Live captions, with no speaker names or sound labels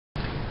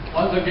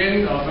Once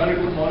again, a very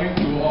good morning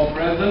to all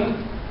present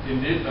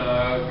in this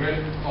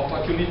great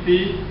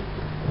opportunity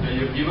that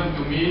you've given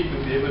to me to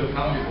be able to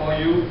come before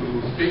you to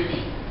speak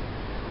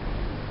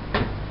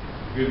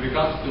with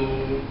regards to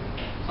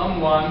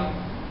someone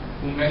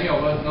whom many of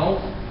us know,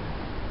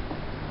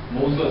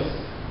 Moses.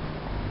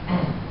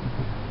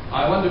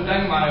 I want to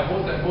thank my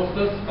host and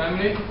hostess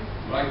family,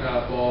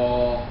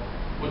 for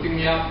putting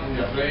me up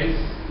in their place.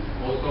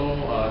 Also,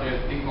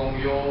 there's Ting Kong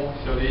Yo,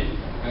 Shirley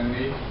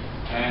family,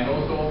 and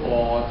also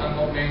for Chan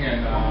Kok Meng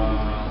and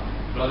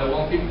Brother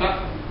Wong Kim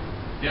Tak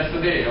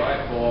yesterday,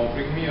 for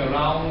bringing me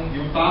around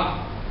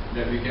Utah,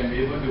 that we can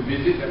be able to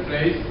visit the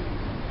place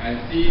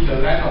and see the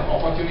land of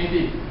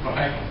opportunity,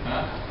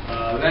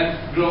 land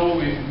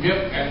grow with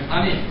milk and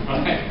honey,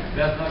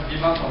 Let's not give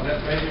up on that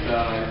place.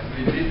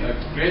 It is a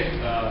great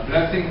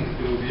blessing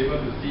to be able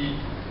to see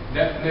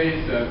that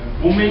place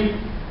booming,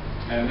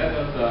 and let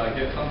us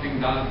get something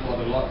done for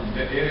the Lord in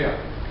that area.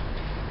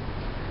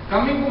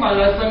 Coming to my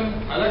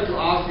lesson, I'd like to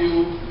ask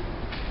you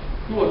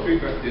 2 or 3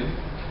 questions.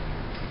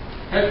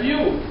 Have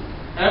you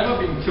ever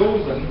been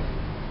chosen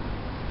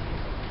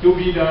to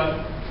be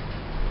the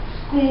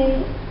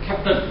school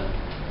captain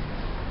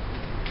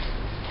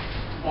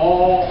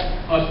or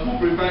a school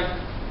prefect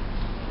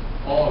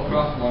or a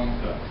class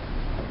monitor?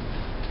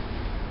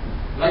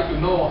 I'd like to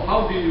know,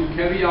 how do you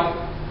carry out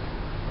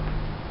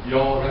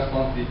your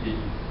responsibility?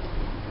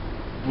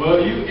 Were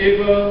you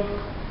able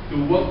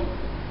to work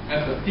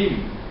as a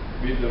team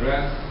with the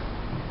rest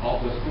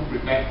of the school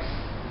prefects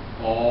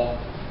or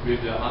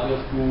with the other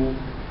school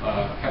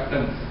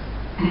captains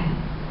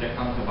that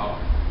comes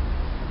about?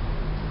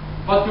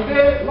 But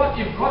today, what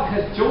if God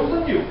has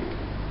chosen you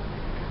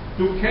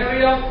to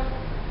carry out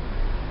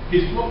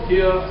His work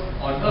here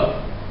on earth?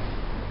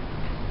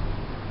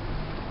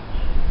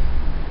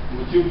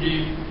 Would you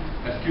give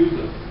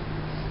excuses?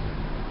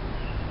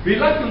 We'd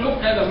like to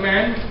look at a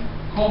man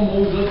called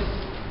Moses,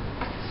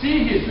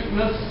 see his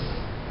weakness,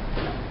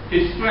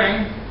 his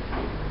strength,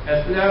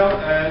 as well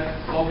as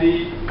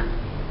probably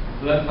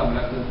learn some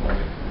lessons from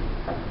it.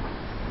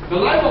 The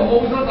life of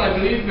Moses, I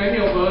believe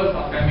many of us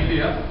are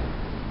familiar.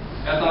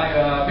 As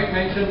I made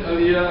mention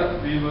earlier,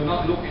 we will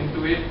not look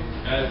into it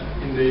as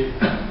in the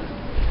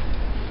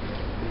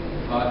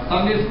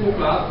Sunday school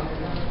class,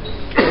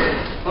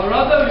 but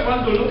rather we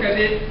want to look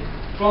at it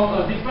from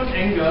a different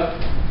angle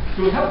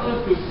to help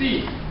us to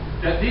see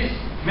that this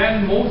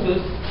man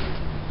Moses,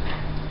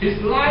 his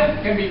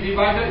life can be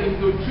divided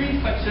into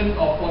 3 sections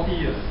of 40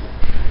 years.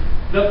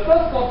 The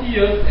first 40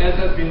 years, as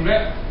has been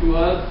read to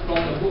us from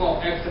the book of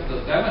Acts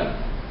chapter 7,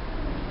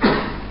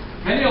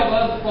 many of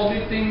us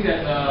probably think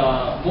that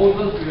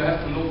Moses will have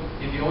to look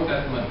in the Old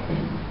Testament,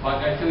 but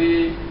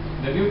actually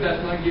the New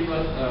Testament gives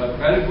us a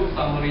very good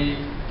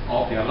summary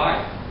of their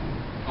life,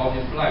 of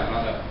his life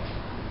rather.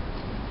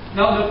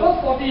 Now the first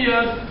 40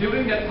 years,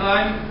 during that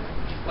time,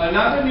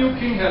 another new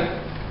king has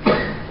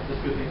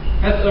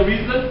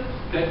arisen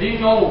that they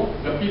know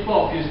the people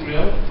of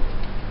Israel,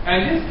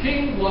 and this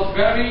king was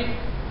very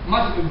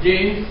much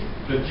against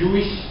the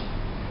Jewish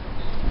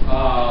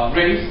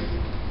race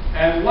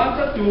and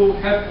wanted to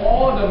have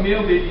all the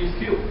male babies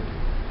killed.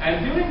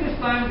 And during this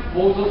time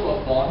Moses was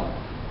born.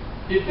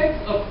 It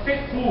takes a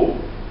faithful,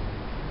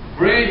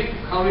 brave,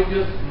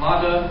 courageous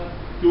mother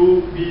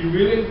to be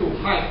willing to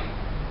hide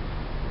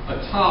a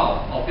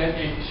child of that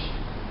age.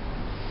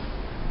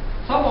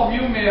 Some of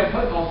you may have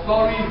heard of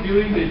stories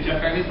during the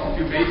Japanese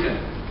occupation.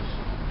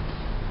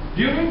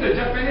 During the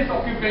Japanese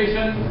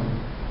occupation,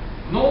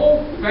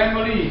 no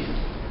families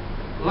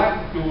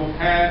like to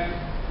have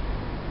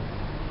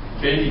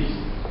babies,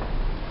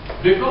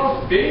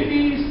 because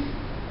babies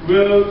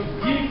will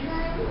give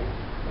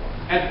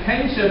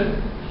attention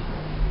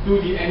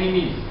to the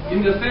enemies,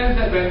 in the sense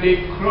that when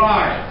they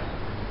cry,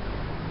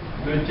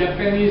 the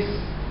Japanese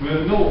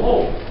will know,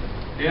 oh,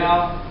 there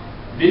are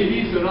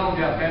babies around,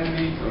 there are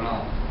families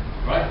around,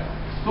 right?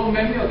 So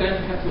many of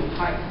them have to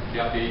hide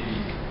their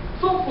babies.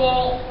 So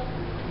for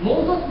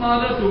Moses'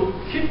 mother to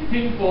keep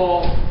him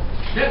for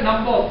that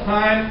number of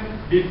time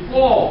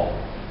before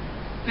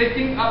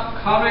taking up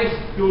courage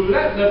to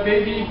let the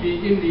baby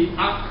be in the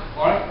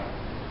ark,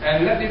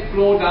 and let it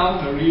flow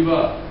down the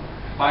river,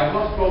 by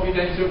God's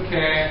providential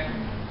care,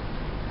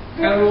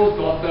 Pharaoh's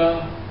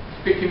daughter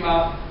picked him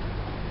up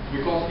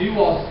because he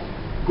was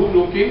good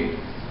looking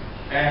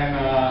and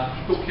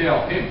took care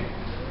of him.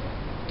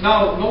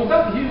 Now, no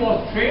doubt he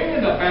was trained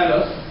in the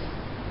palace.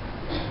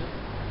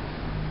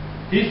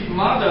 His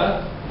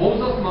mother,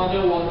 Moses'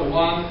 mother, was the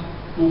one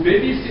who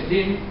babysit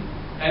him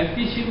and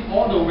teach him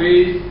all the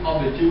ways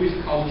of the Jewish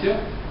culture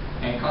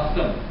and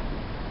custom.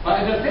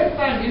 But at the same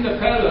time, in the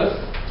palace,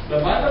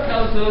 the Bible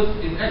tells us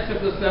in Acts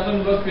chapter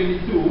 7 verse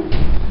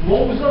 22,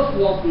 Moses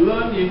was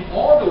learned in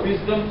all the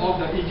wisdom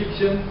of the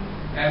Egyptians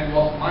and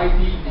was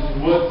mighty in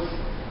words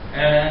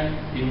and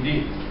in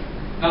deeds.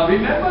 Now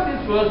remember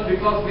this verse,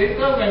 because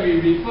later when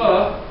we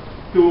refer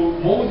to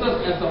Moses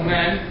as a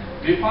man,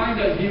 we find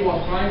that he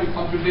was trying to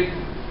contradict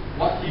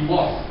what he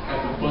was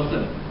as a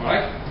person.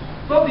 Alright?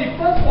 So the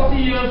first 40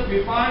 years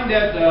we find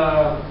that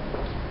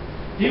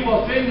He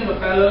was trained in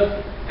the palace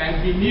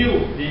and he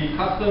knew the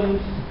customs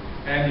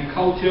and the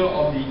culture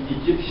of the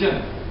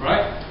Egyptians,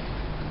 right?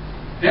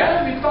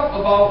 Then we talk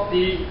about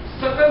the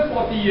second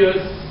 40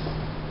 years.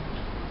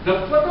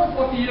 The second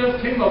 40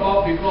 years came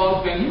about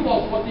because when he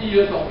was 40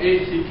 years of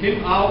age, he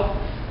came out,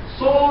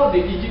 saw the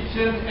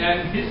Egyptian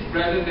and his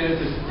brethren, there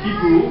is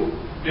Hebrew,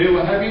 they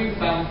were having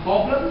some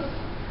problems,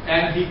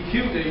 and he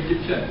killed the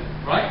Egyptian,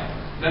 right?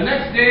 The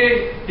next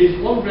day, his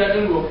own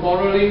brethren were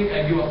quarreling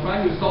and he was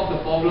trying to solve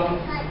the problem,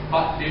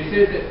 but they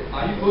said that,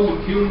 are you going to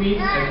kill me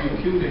as you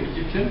kill the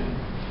Egyptian?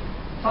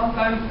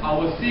 Sometimes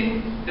our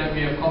sin that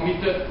we have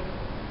committed,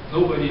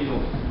 nobody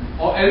knows.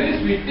 Or at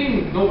least we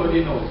think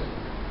nobody knows.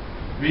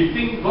 We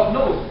think God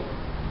knows,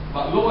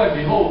 but lo and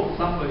behold,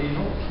 somebody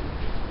knows.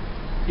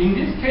 In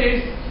this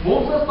case,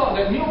 Moses thought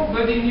that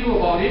nobody knew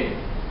about it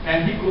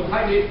and he could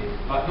hide it,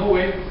 but no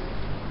way,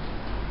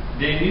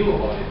 they knew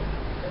about it.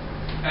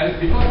 And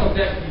because of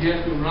that, he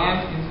had to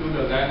run into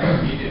the land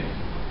of Midian.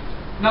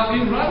 Now,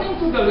 in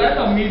running to the land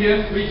of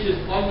Midian, which is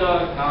on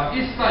the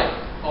east side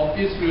of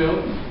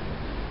Israel,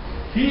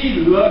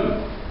 he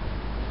learned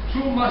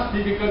through much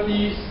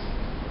difficulties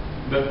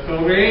the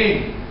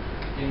terrain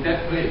in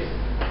that place.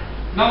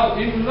 Now,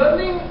 in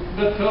learning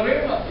the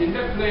terrain in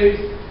that place,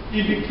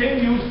 it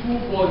became useful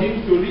for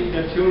him to lead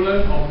the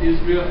children of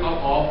Israel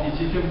out of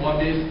Egyptian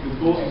bondage to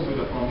go into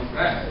the promised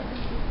land.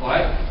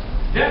 Alright?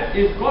 That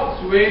is God's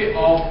way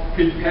of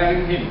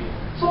preparing him.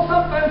 So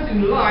sometimes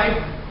in life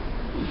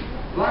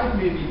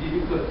may be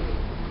difficult.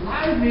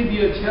 Life may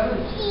be a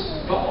challenge.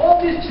 But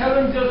all these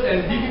challenges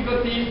and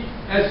difficulties,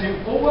 as you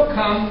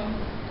overcome,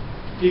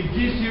 it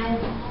gives you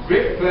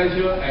great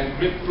pleasure and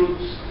great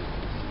fruits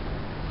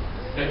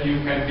that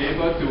you can be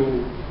able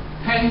to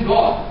thank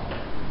God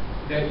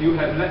that you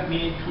have led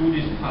me through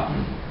this path.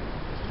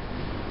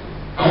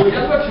 Our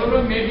younger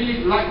children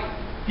maybe like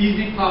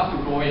easy path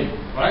to go in,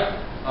 right?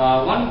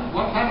 One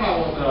time I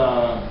was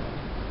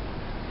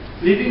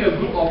leading a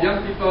group of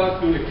young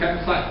people to the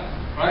campsite,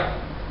 right?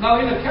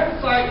 Now in the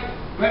campsite,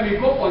 when we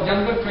go for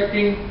jungle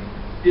trekking,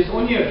 it's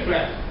only a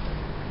track.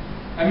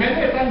 And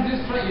many a times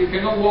this track you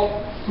cannot walk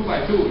 2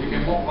 by 2, you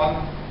can walk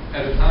one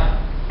at a time.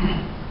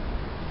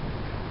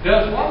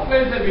 There's one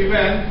place that we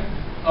went,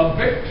 a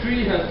big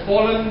tree has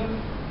fallen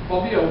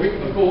probably a week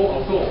ago or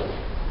so.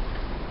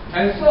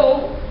 And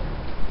so,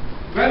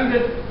 when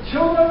the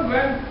children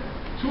went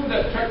through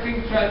that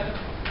trekking track,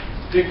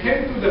 they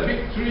came to the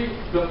big tree,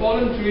 the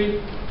fallen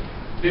tree,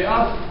 they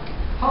asked,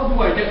 how do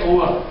I get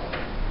over?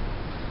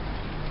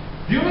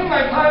 During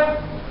my time,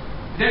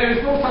 there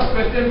is no such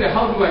question that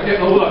how do I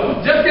get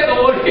over? Just get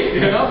over it,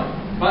 you know.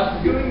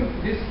 But during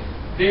these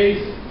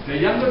days, the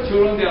younger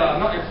children, they are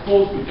not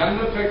exposed to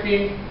jungle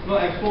trekking,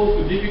 not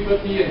exposed to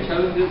difficulty and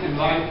challenges in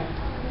life,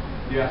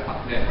 they are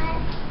stuck there.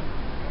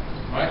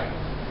 Right?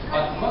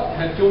 But God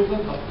had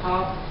chosen a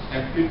path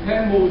and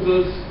prepared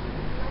Moses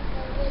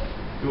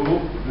to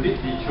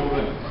lead the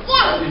children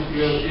of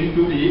Israel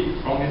into the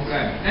promised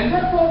land. And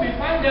therefore we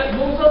find that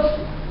Moses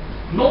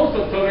knows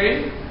the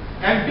terrain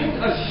and being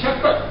a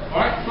shepherd,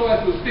 alright, so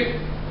as to speak,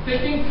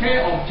 taking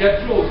care of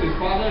Jethro, his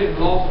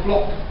father-in-law's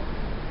flock.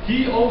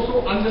 He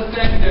also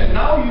understands that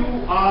now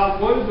you are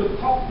going to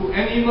talk to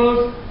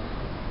animals,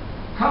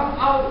 come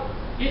out,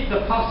 eat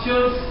the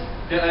pastures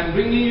that I'm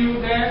bringing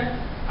you there.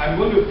 I'm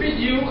going to feed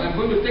you, I'm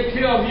going to take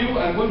care of you,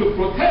 I'm going to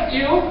protect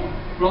you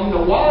from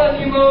the wild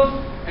animals,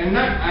 and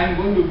then I'm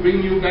going to bring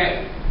you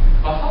back.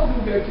 But how do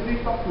we actually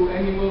talk to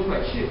animals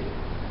like sheep?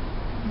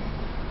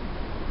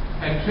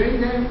 And train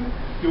them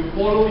to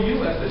follow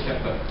you as a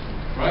shepherd,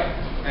 right?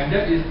 And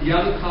that is the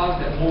other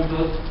task that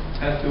Moses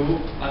has to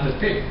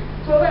undertake.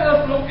 So let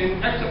us look in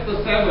Acts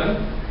chapter 7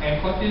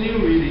 and continue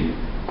reading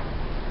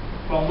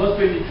from verse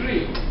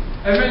 23.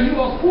 And when he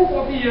was full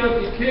 40 years,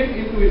 it came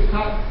into his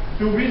heart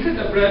to visit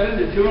the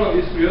brethren, the children of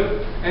Israel,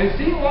 and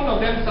seeing one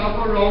of them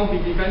suffer wrong, he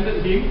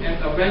defended him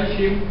and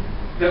avenged him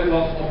that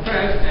was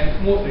oppressed and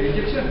smote the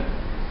Egyptian.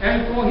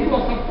 And for he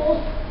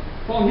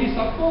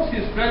supposed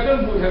his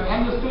brethren would have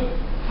understood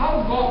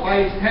how God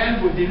by his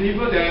hand would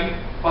deliver them,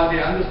 but they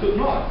understood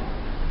not.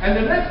 And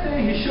the next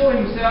day he showed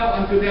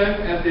himself unto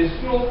them as they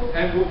strove,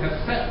 and would have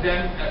set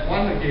them at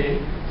one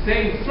again,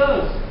 saying,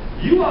 Sirs,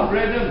 you are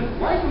brethren,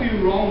 why do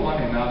you wrong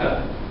one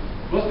another?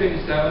 Verse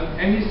 27,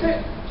 and he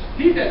said,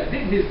 He that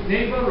did his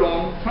neighbor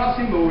wrong, thrust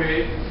him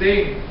away,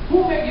 saying,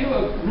 Who made you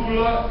a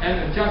ruler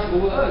and a judge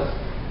over us?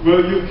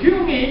 Will you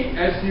kill me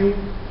as you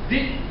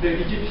did the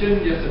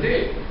Egyptian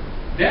yesterday?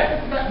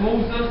 Then fled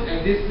Moses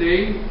at this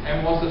saying,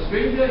 and was a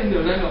stranger in the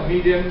land of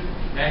Midian,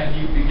 and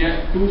he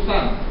begat 2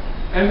 sons.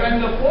 And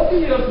when the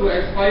 40 years were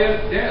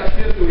expired, there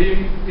appeared to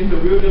him in the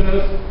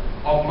wilderness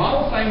of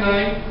Mount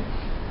Sinai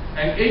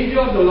an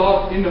angel of the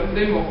Lord in a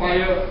flame of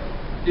fire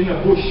in a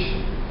bush.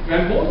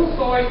 When Moses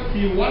saw it,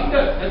 he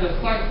wondered at the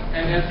sight,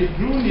 and as he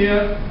drew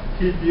near,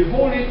 he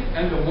beheld it,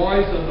 and the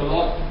voice of the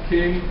Lord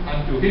came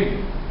unto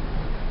him.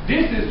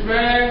 This is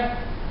where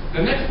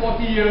the next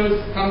 40 years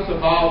comes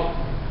about,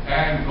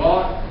 and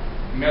God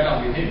met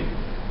up with him.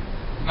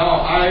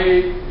 Now,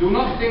 I do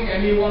not think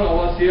any one of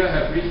us here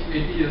have reached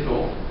 80 years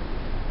old.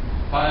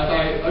 But as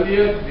I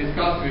earlier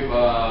discussed with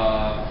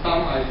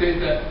some, I said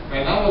that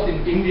when I was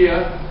in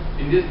India,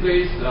 in this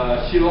place,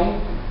 Shillong,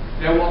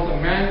 there was a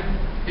man,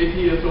 80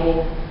 years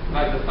old,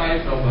 like the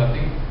size of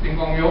Ting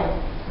Kong Yo,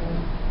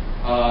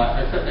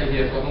 except that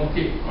he has got no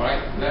teeth, alright,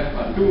 left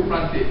 2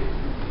 front teeth.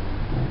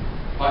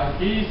 But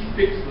he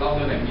speaks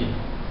louder than me,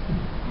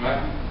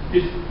 right?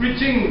 His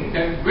preaching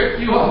can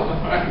wake you up,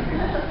 right?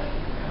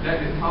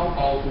 That is how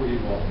powerful he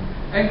was.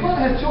 And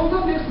God has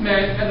chosen this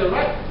man at the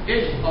right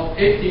age of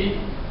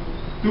 80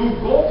 to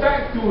go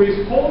back to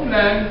his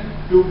homeland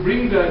to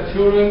bring the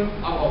children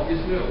out of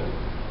Israel,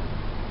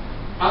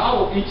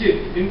 out of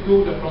Egypt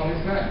into the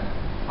promised land.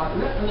 But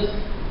let us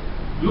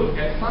look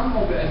at some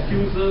of the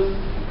excuses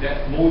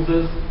that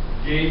Moses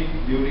gave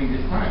during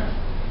this time.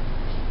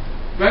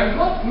 When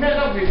God met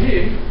up with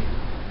him,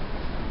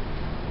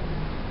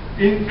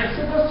 in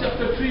Exodus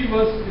chapter 3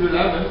 verse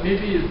 11,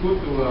 maybe it's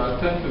good to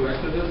turn to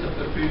Exodus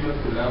chapter 3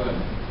 verse 11.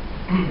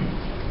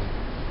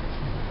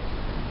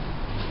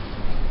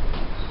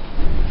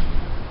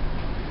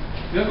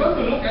 We are going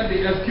to look at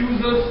the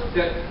excuses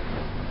that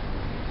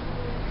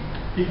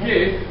he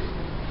gave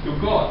to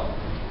God.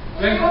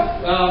 When God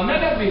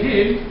met up with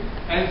him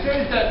and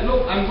says that,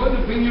 look, I'm going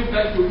to bring you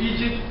back to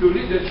Egypt to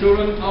lead the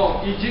children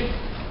out of Egypt.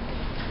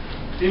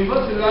 In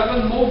verse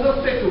 11,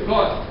 Moses said to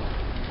God,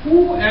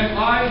 who am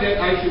I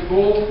that I should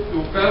go to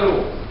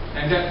Pharaoh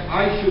and that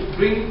I should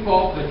bring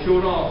forth the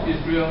children of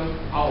Israel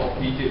out of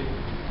Egypt?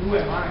 Who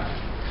am I?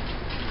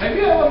 Have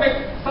you ever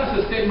made such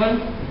a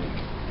statement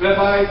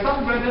whereby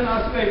some brethren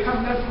ask you, hey,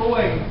 come, let's go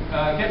and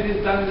get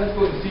this done, let's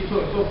go and see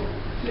so and so.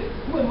 Say,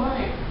 who am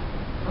I?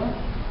 Huh?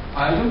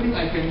 I don't think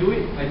I can do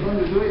it. I don't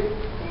want to do it.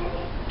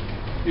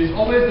 It's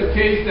always the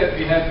case that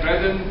we have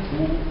brethren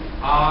who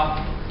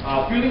are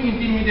feeling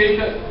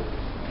intimidated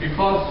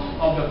because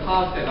of the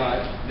task that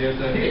there's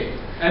ahead.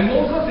 And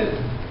Moses is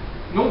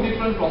no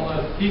different from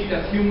us. He's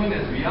as human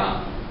as we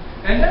are.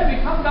 And then we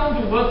come down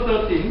to verse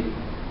 13.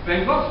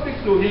 When God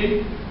speaks to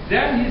him,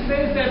 then he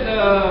says that,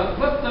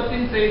 verse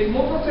 13 says,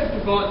 Moses said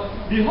to God,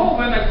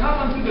 behold, when I come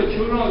unto the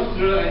children of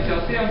Israel, and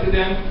shall say unto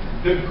them,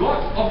 the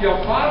God of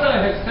your father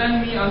has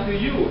sent me unto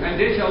you,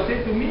 and they shall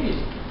say to me,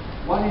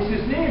 what is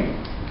his name?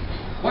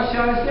 What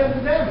shall I say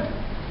unto them?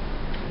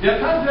 There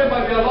are times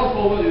whereby we are lost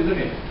forward, isn't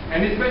it?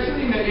 And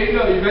especially in the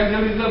area of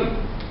evangelism,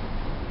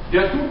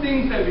 there are 2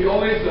 things that we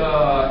always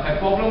have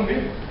problem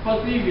with.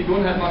 Firstly, we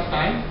don't have much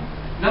time.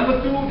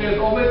 Number 2, there's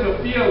always a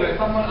fear when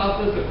someone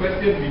asks us a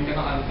question we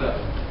cannot answer.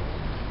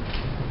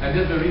 And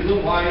that's the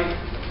reason why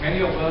many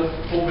of us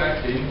hold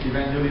back in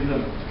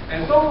evangelism.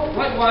 And so,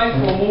 likewise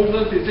for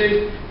Moses, he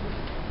says,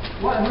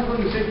 what am I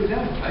going to say to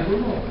them? I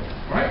don't know.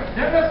 Right?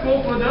 Then let's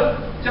go further.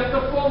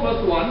 Chapter 4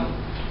 verse 1.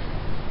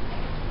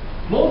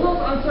 Moses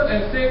answered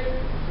and said,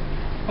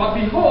 but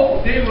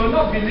behold, they will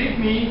not believe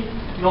me,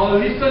 nor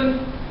listen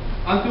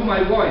unto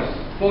my voice.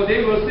 For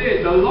they will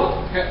say, the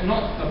Lord hath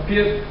not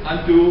appeared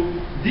unto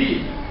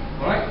thee.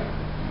 Alright?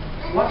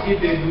 What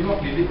if they do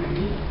not believe in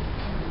me?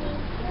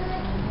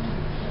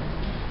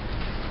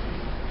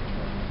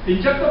 In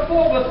chapter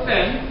 4 verse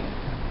 10,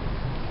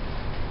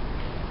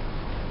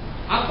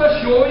 after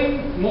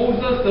showing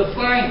Moses the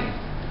sign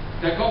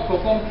that God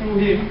performed through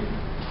him,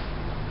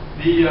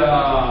 the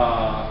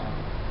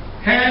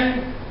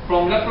hand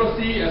from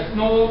leprosy as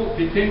snow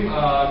became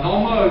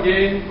normal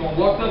again, from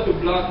water to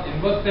blood.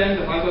 In verse 10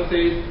 the Bible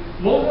says,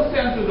 Moses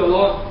said unto the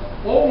Lord,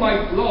 O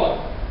my Lord,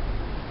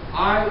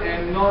 I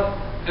am not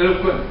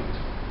eloquent,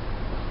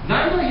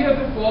 neither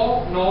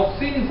heretofore nor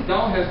since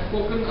thou hast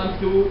spoken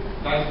unto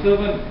thy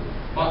servant,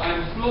 but I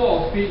am slow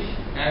of speech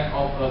and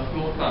of a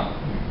slow tongue.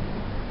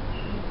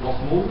 Was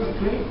Moses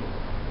great?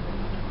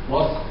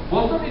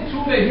 Wasn't it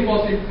true that he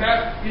was in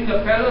fact in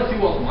the palace, he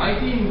was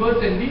mighty in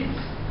words and deeds?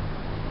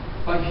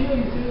 But here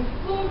he says,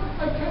 Lord,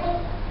 I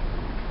cannot.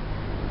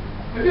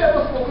 Have you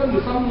ever spoken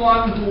to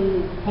someone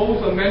who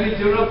holds a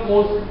managerial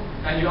post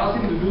and you ask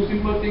him to do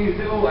simple things, he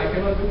says, oh, I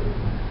cannot do it.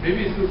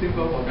 Maybe it's too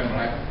simple for them,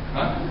 right?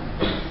 Huh?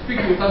 Speak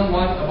to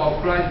someone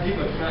about Christ,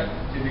 give a tract,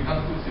 it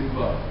becomes too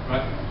simple,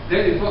 right?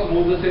 That is what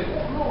Moses said,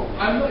 oh no,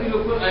 I'm not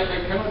eloquent, I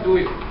cannot do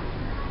it.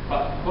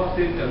 But God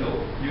says,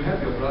 look, you have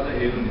your brother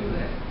Aaron in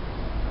there.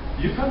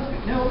 You can't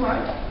speak, never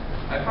mind.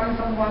 I find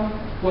someone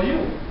for you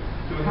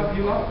to help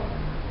you out.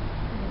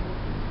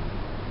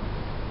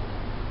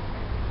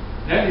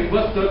 Then in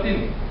verse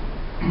 13,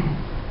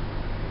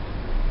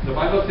 the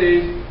Bible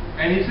says,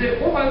 and he said,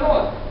 oh my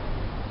Lord,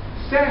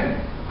 send,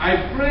 I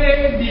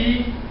pray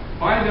thee,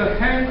 by the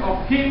hand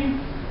of him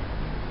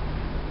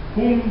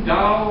whom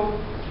thou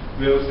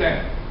wilt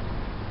send.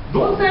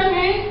 Don't send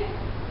me.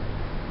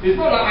 It's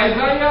not like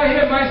Isaiah,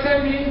 here might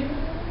send me.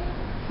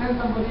 Send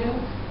somebody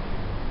else.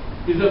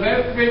 It's a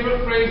very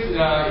favorite phrase in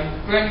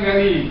Klang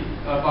Valley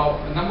about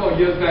a number of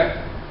years back.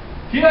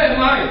 Here am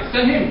I,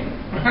 send him.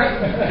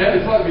 Right? That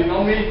is what we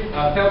normally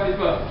tell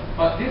people.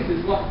 But this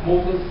is what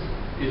Moses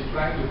is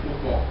trying to put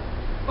forth.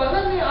 But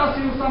let me ask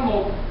you, some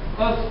of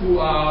us who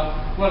are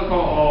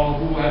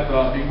who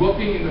have been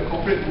working in the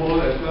corporate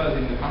world as well as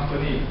in the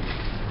company,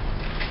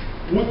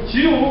 would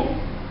you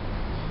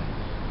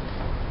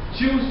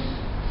choose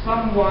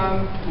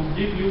someone who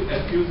give you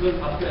excuses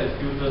after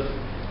excuses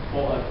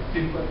for a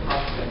simple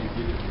task that you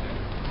give to them?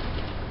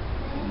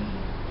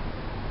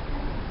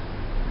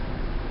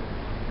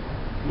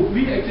 Would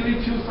we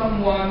actually choose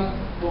someone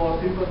for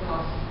a simple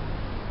task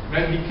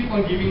when he keep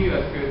on giving you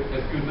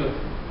excuses?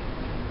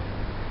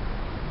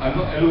 I'm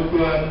not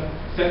eloquent,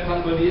 send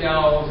somebody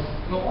else,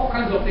 all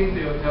kinds of things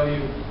they will tell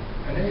you.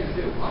 And then you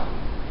say, what?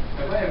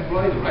 Have I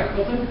employed the right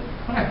person?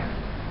 Right.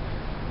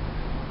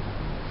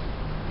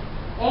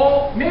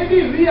 Or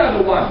maybe we are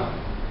the one.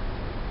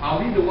 Are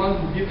we the one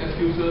who give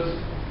excuses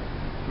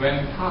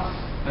when tasks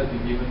has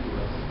been given to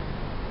us?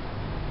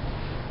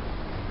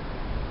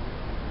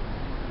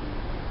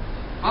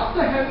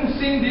 After having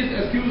seen these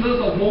excuses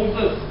of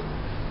Moses,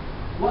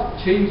 what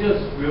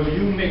changes will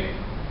you make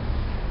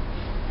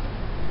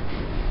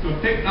to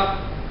take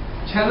up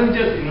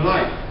challenges in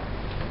life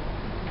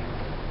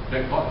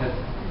that God has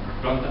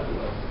granted to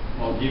us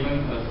or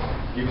given to us?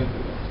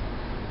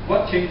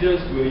 What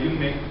changes will you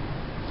make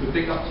to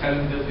take up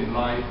challenges in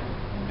life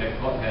that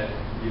God has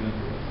given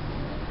to us?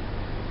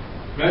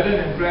 Brethren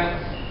and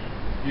friends,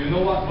 you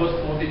know what verse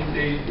 14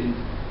 says in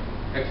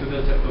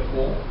Exodus chapter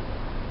 4?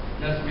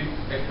 Let's read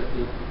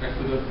Exodus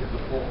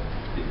chapter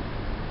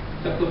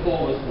 4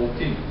 verse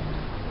 14.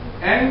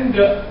 And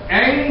the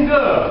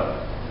anger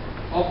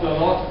of the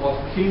Lord was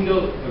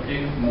kindled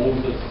against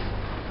Moses,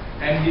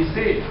 and he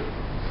said,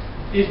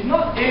 is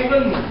not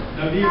Aaron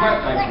the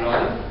Levite thy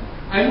brother?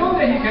 I know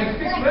that he can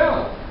speak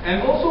well,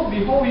 and also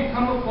behold, he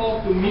cometh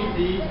forth to meet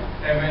thee,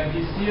 and when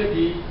he seeth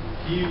thee,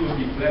 he will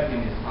be glad in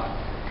his heart.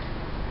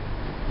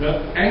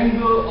 The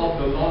anger of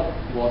the Lord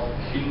was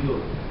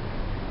kindled.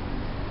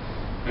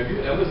 Have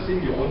you ever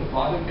seen your own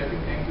father getting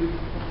angry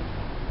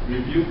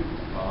with you?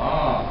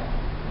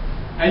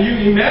 And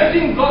you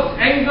imagine God's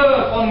anger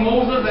on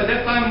Moses at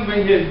that time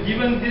when he had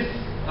given this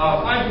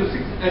 5 to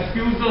 6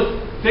 excuses,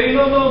 saying,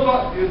 no,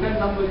 God, you send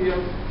somebody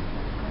else.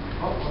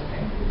 God was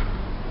angry.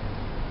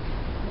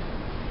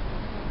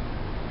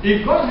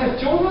 If God has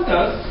chosen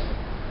us,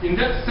 in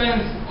that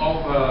sense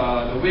of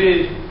the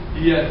way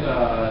he has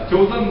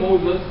chosen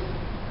Moses,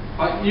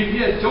 but if he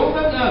has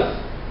chosen us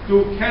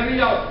to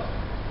carry out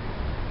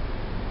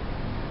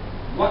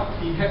what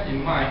he had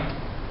in mind,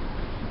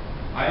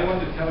 I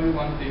want to tell you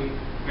one thing.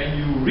 When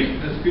you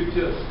read the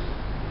scriptures,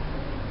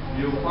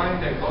 you'll find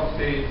that God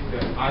says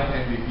that I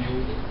am with you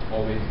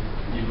always,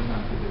 even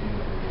unto the end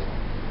of the world.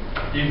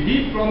 If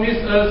he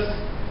promised us,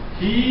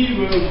 he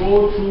will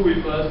go through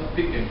with us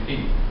thick and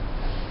thin.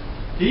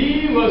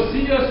 He will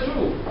see us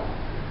through.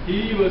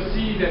 He will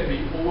see that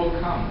we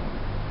overcome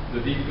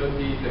the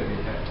difficulties that we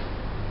have.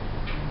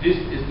 This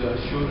is the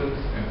assurance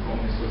and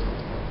promises of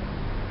God.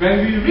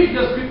 When we read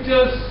the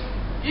scriptures,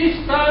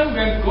 each time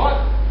when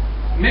God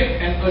makes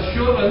an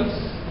assurance,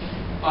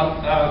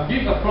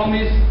 give a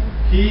promise,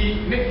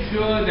 he makes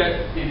sure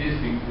that it is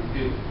being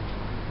fulfilled.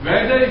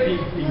 Whether it be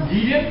in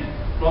Gideon,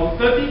 from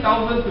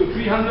 30,000 to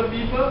 300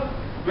 people,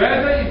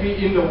 whether it be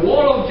in the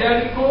wall of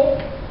Jericho,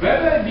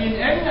 whether it be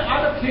in any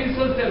other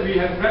cases that we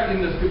have read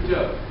in the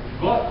scripture,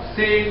 God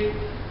says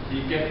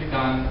he gets it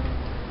done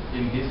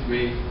in his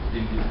way,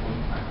 in his own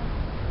time.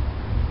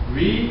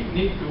 We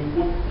need to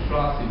put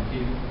trust in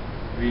him.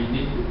 We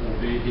need to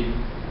obey him.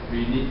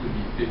 We need to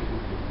be faithful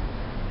to him.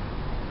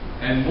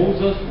 And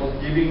Moses was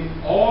giving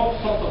all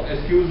sorts of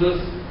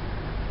excuses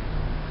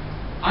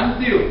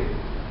until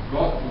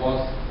God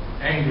was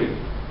angry.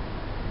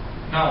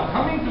 Now,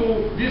 coming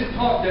to this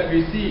thought that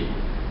we see,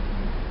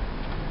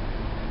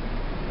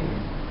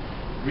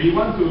 we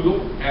want to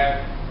look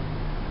at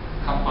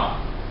Ipoh,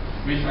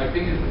 which I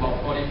think is about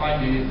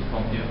 45 minutes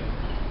from here.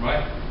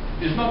 Right?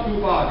 It's not too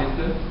far a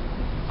distance.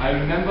 I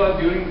remember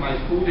during my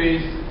school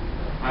days,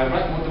 I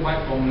ride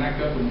motorbike from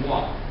Malacca to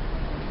Muar.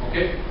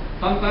 Okay?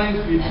 Sometimes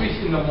we preach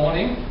in the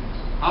morning,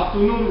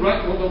 afternoon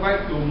ride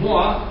motorbike to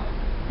Muar,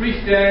 preach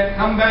there,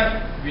 come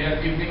back, we have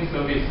evening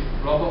service.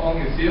 Robert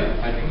Ong is here,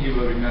 I think he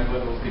will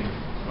remember those things,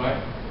 right?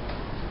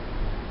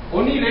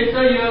 Only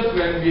later years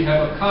when we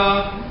have a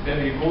car, then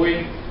we go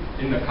in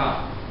the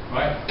car,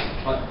 right?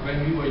 But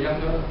when we were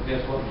younger,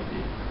 that's what we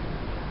did.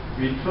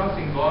 We trust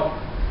in God,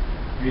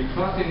 we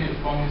trust in His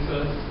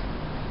promises.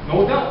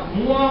 No doubt,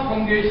 Muar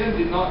congregation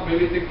did not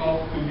really take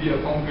off to be a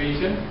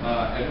congregation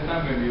at the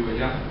time when we were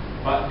young.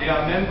 But there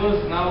are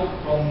members now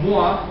from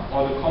Muar,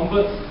 or the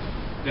converts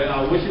that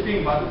are worshipping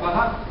in Batu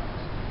Pahat,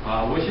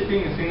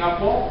 worshipping in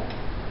Singapore,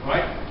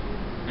 right?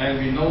 And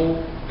we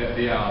know that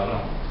they are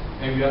around.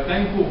 And we are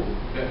thankful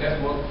that that's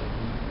what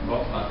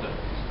God started.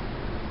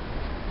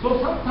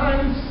 So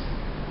sometimes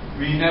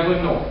we never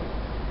know.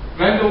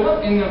 When the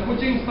work in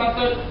Kuching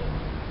started,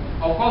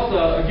 of course,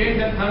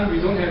 again that time we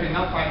don't have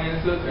enough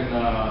finances and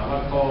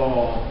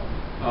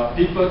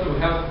people to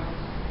help.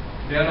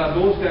 There are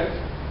those that,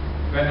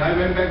 when I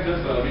went back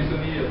just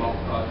recently, about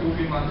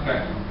 2-3 months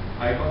back,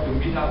 I got to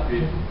meet up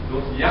with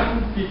those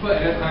young people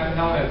at that time,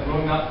 now have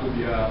grown up to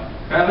be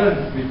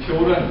parents with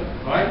children,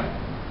 right?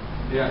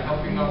 They are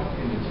helping out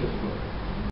in the church.